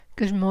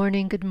Good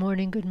morning, good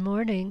morning, good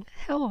morning.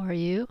 How are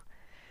you?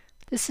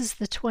 This is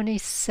the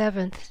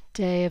 27th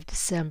day of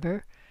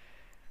December,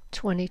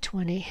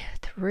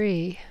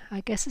 2023.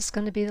 I guess it's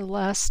going to be the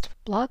last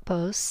blog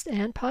post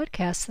and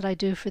podcast that I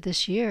do for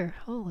this year.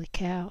 Holy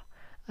cow.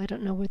 I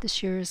don't know where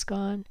this year has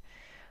gone.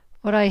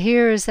 What I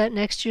hear is that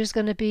next year is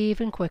going to be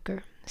even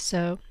quicker.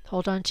 So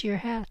hold on to your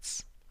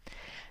hats.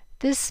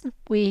 This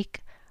week,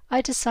 I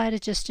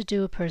decided just to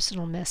do a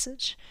personal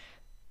message.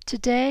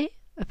 Today,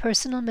 a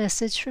personal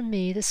message from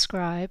me, the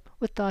scribe,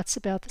 with thoughts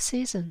about the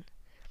season.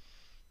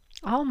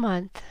 All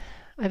month,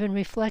 I've been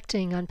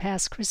reflecting on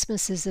past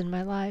Christmases in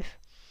my life.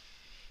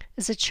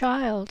 As a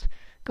child,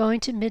 going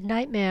to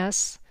midnight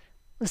mass,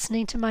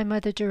 listening to my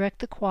mother direct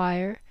the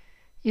choir,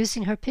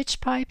 using her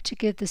pitch pipe to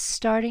give the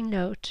starting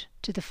note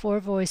to the four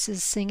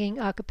voices singing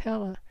a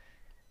cappella.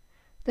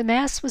 The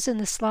mass was in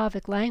the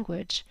Slavic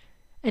language,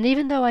 and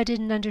even though I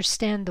didn't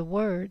understand the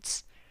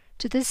words,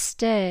 to this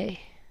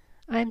day,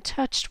 I am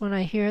touched when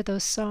I hear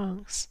those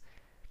songs.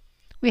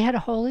 We had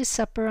a holy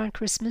supper on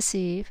Christmas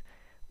Eve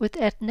with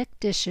ethnic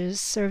dishes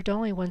served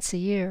only once a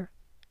year.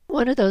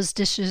 One of those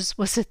dishes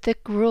was a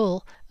thick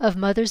gruel of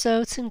mother's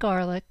oats and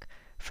garlic,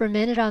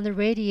 fermented on the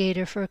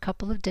radiator for a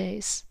couple of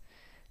days.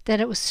 Then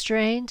it was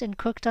strained and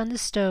cooked on the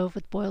stove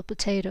with boiled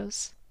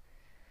potatoes.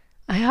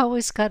 I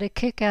always got a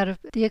kick out of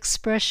the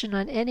expression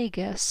on any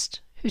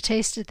guest who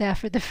tasted that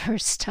for the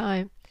first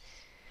time.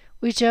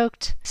 We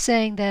joked,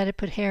 saying that it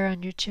put hair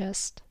on your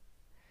chest.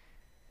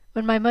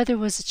 When my mother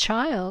was a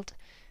child,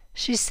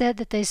 she said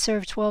that they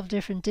served 12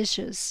 different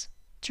dishes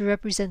to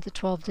represent the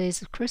 12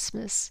 days of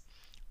Christmas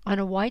on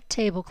a white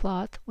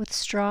tablecloth with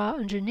straw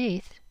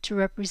underneath to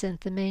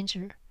represent the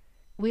manger.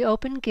 We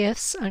opened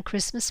gifts on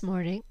Christmas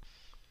morning.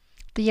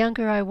 The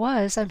younger I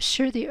was, I'm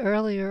sure the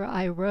earlier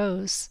I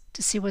rose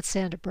to see what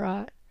Santa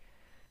brought.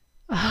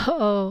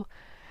 Oh,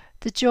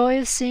 the joy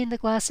of seeing the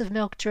glass of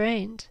milk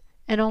drained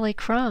and only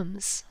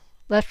crumbs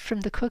left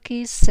from the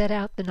cookies set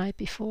out the night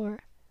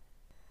before.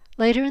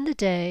 Later in the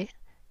day,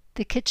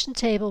 the kitchen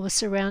table was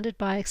surrounded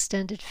by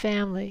extended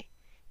family,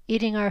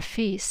 eating our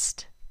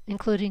feast,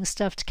 including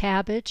stuffed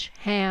cabbage,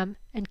 ham,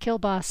 and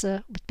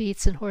kielbasa with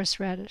beets and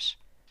horseradish.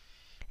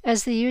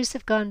 As the years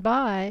have gone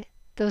by,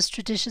 those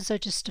traditions are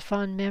just a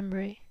fond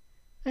memory.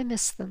 I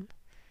miss them.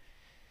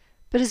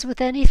 But as with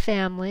any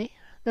family,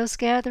 those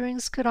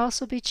gatherings could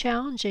also be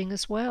challenging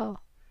as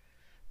well.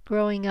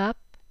 Growing up,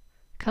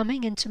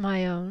 coming into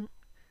my own,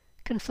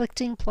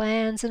 conflicting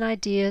plans and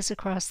ideas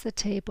across the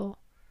table,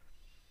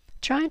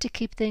 trying to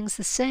keep things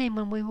the same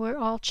when we were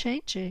all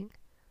changing.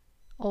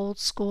 Old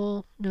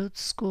school, new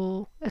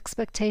school,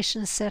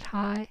 expectations set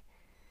high.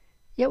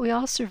 Yet we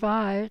all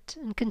survived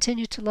and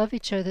continued to love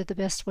each other the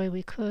best way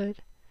we could.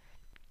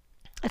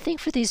 I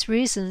think for these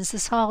reasons,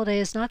 this holiday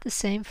is not the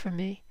same for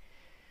me.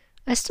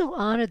 I still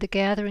honor the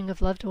gathering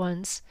of loved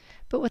ones,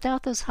 but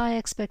without those high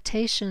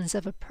expectations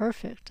of a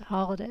perfect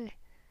holiday.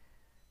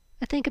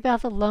 I think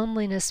about the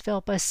loneliness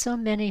felt by so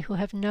many who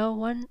have no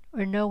one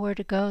or nowhere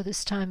to go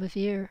this time of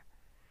year.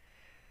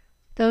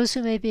 Those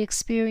who may be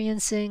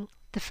experiencing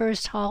the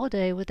first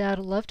holiday without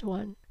a loved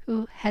one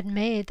who had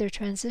made their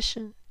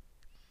transition.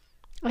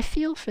 I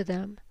feel for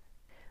them.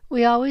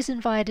 We always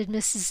invited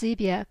Mrs.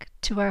 Zebiak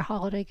to our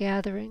holiday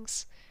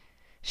gatherings.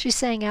 She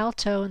sang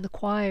alto in the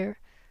choir,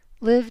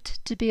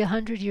 lived to be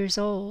 100 years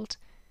old,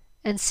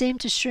 and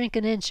seemed to shrink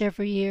an inch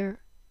every year.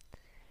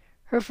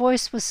 Her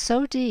voice was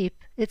so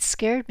deep it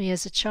scared me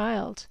as a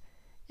child,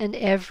 and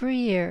every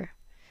year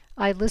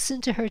I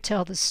listened to her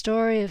tell the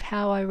story of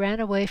how I ran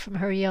away from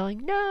her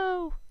yelling,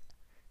 "No!"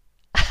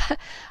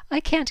 I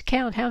can't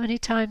count how many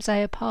times I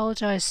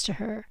apologized to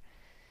her,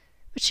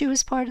 but she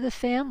was part of the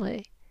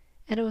family,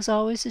 and it was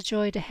always a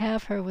joy to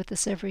have her with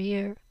us every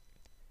year.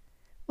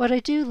 What I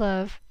do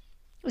love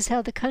is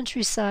how the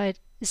countryside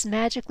is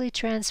magically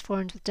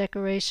transformed with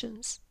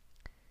decorations.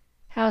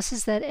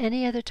 Houses that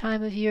any other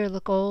time of year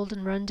look old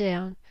and run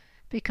down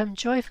become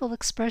joyful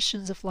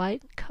expressions of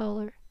light and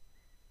color.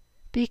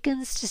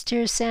 Beacons to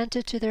steer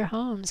Santa to their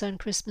homes on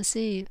Christmas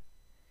Eve.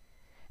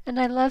 And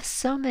I love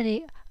so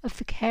many of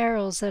the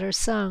carols that are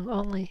sung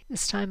only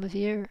this time of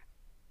year.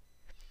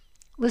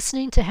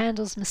 Listening to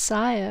Handel's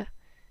Messiah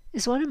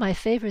is one of my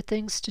favorite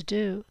things to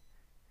do.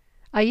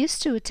 I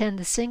used to attend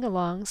the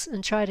sing-alongs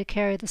and try to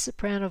carry the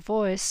soprano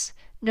voice,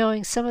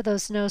 knowing some of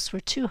those notes were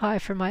too high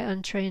for my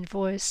untrained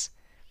voice.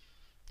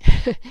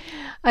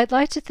 I'd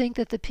like to think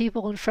that the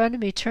people in front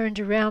of me turned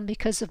around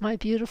because of my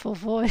beautiful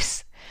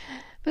voice,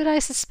 but I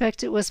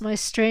suspect it was my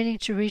straining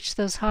to reach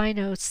those high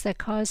notes that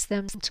caused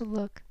them to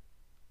look.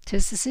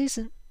 'Tis the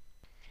season.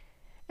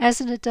 As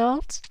an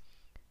adult,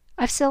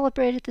 I've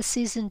celebrated the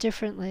season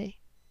differently.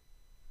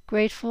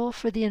 Grateful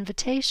for the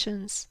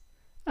invitations,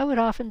 I would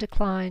often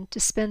decline to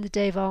spend the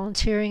day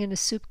volunteering in a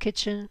soup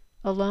kitchen,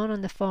 alone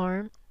on the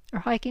farm, or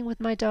hiking with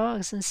my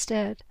dogs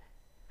instead.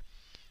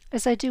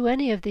 As I do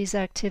any of these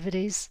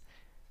activities,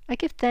 I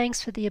give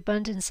thanks for the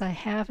abundance I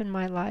have in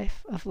my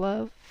life of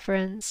love,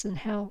 friends, and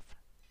health.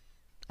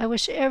 I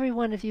wish every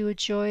one of you a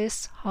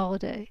joyous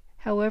holiday,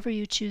 however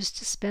you choose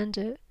to spend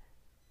it.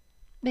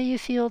 May you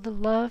feel the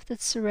love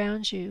that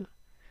surrounds you,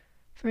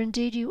 for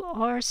indeed you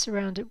are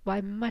surrounded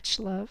by much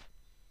love.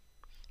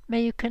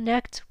 May you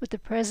connect with the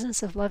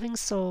presence of loving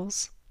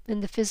souls,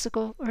 in the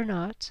physical or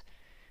not,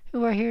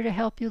 who are here to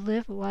help you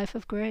live a life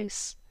of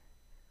grace.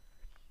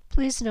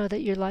 Please know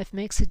that your life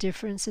makes a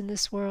difference in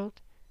this world.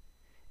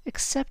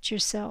 Accept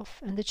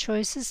yourself and the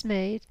choices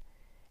made,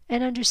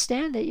 and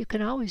understand that you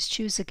can always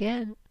choose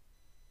again.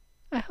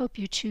 I hope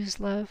you choose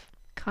love,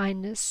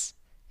 kindness,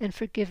 and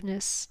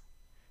forgiveness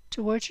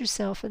towards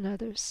yourself and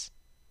others.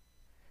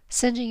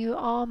 Sending you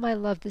all my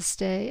love this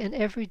day and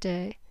every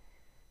day.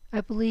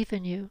 I believe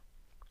in you,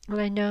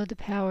 and I know the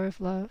power of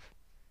love.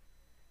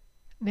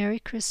 Merry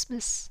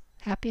Christmas,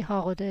 Happy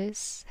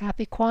Holidays,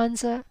 Happy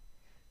Kwanzaa,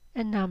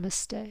 and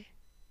Namaste.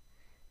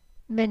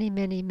 Many,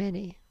 many,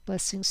 many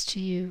blessings to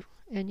you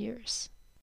and yours.